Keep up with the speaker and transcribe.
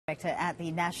Director at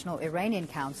the National Iranian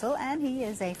Council, and he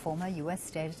is a former U.S.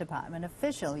 State Department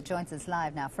official. He joins us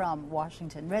live now from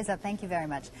Washington. Reza, thank you very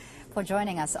much for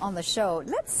joining us on the show.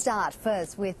 Let's start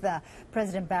first with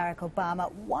President Barack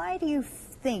Obama. Why do you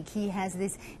think he has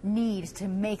this need to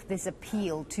make this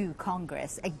appeal to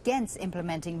Congress against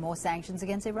implementing more sanctions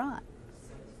against Iran?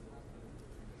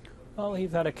 Well,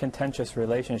 he's had a contentious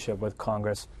relationship with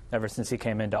Congress ever since he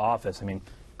came into office. I mean,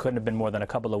 couldn't have been more than a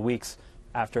couple of weeks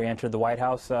after he entered the White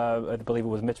House. I believe it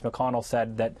was Mitch McConnell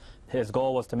said that his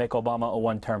goal was to make Obama a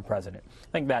one-term president.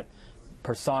 I think that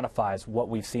personifies what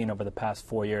we've seen over the past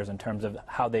 4 years in terms of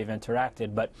how they've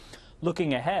interacted. But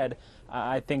looking ahead,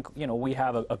 I think, we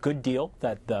have a good deal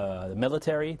that the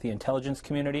military, the intelligence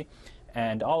community,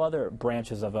 and all other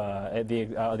branches of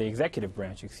the executive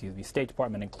branch, State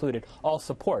Department included, all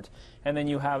support. And then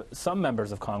you have some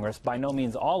members of Congress, by no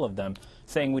means all of them,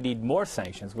 saying we need more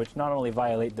sanctions, which not only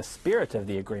violate the spirit of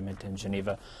the agreement in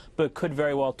Geneva, but could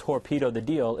very well torpedo the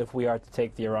deal if we are to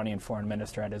take the Iranian foreign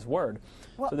minister at his word.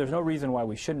 Well, so there's no reason why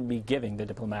we shouldn't be giving the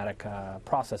diplomatic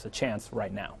process a chance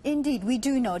right now. Indeed. We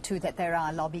do know, too, that there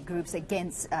are lobby groups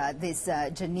against this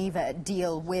Geneva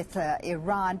deal with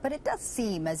Iran, but it does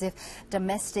seem as if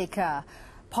domestic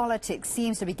politics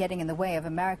seems to be getting in the way of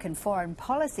American foreign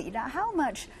policy. Now, how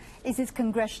much is this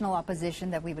congressional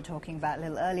opposition that we were talking about a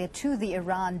little earlier to the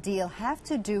Iran deal have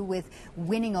to do with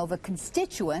winning over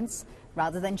constituents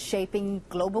rather than shaping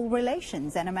global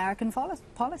relations and American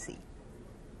policy?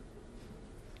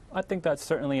 I think that's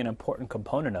certainly an important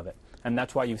component of it. And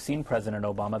that's why you've seen President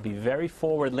Obama be very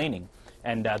forward-leaning,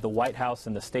 and the White House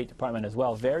and the State Department as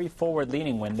well, very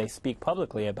forward-leaning when they speak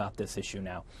publicly about this issue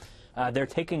now. They're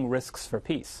taking risks for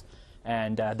peace,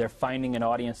 and they're finding an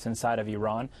audience inside of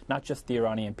Iran, not just the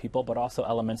Iranian people, but also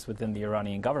elements within the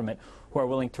Iranian government who are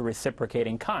willing to reciprocate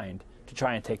in kind to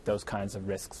try and take those kinds of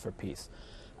risks for peace.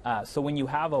 So when you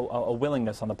have a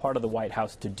willingness on the part of the White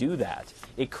House to do that,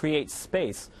 it creates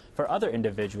space for other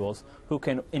individuals who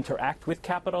can interact with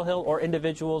Capitol Hill or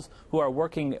individuals who are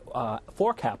working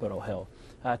for Capitol Hill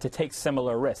to take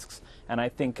similar risks. And I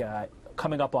think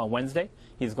coming up on Wednesday,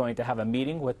 he's going to have a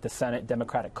meeting with the Senate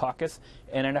Democratic Caucus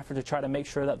in an effort to try to make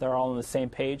sure that they're all on the same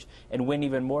page and win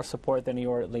even more support than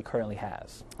he currently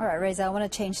has. All right, Reza, I want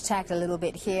to change tack a little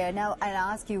bit here. Now, I'll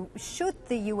ask you, should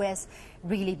the U.S.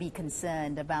 really be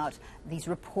concerned about these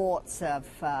reports of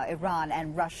Iran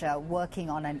and Russia working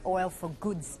on an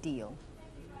oil-for-goods deal?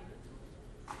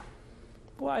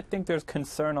 Well, I think there's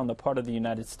concern on the part of the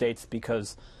United States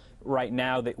because right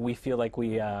now that we feel like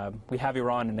we have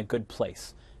Iran in a good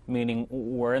place, meaning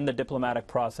we're in the diplomatic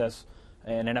process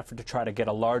in an effort to try to get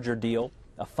a larger deal,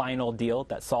 a final deal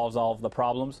that solves all of the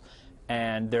problems.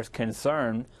 And there's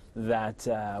concern that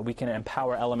we can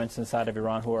empower elements inside of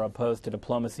Iran who are opposed to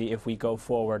diplomacy if we go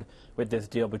forward with this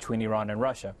deal between Iran and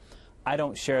Russia. I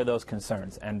don't share those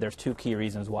concerns, and there's two key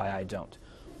reasons why I don't.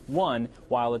 One,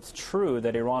 while it's true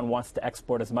that Iran wants to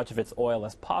export as much of its oil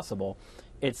as possible,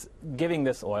 it's giving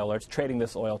this oil, or it's trading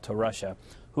this oil to Russia,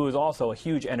 who is also a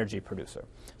huge energy producer.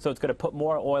 So it's going to put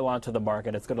more oil onto the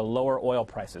market. It's going to lower oil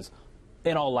prices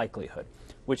in all likelihood,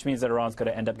 which means that Iran's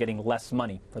going to end up getting less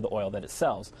money for the oil that it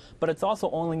sells. But it's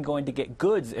also only going to get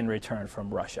goods in return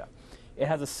from Russia. It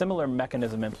has a similar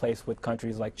mechanism in place with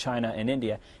countries like China and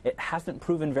India. It hasn't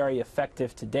proven very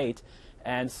effective to date.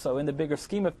 And so in the bigger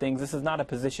scheme of things, this is not a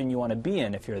position you want to be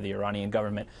in if you're the Iranian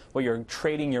government, where you're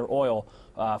trading your oil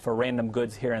for random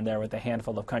goods here and there with a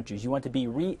handful of countries. You want to be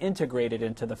reintegrated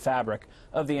into the fabric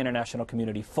of the international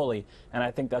community fully. And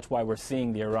I think that's why we're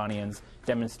seeing the Iranians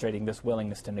demonstrating this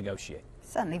willingness to negotiate.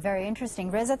 Certainly very interesting.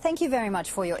 Reza, thank you very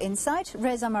much for your insight.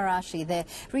 Reza Marashi, the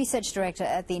research director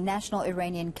at the National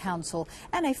Iranian Council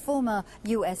and a former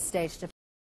U.S. State Department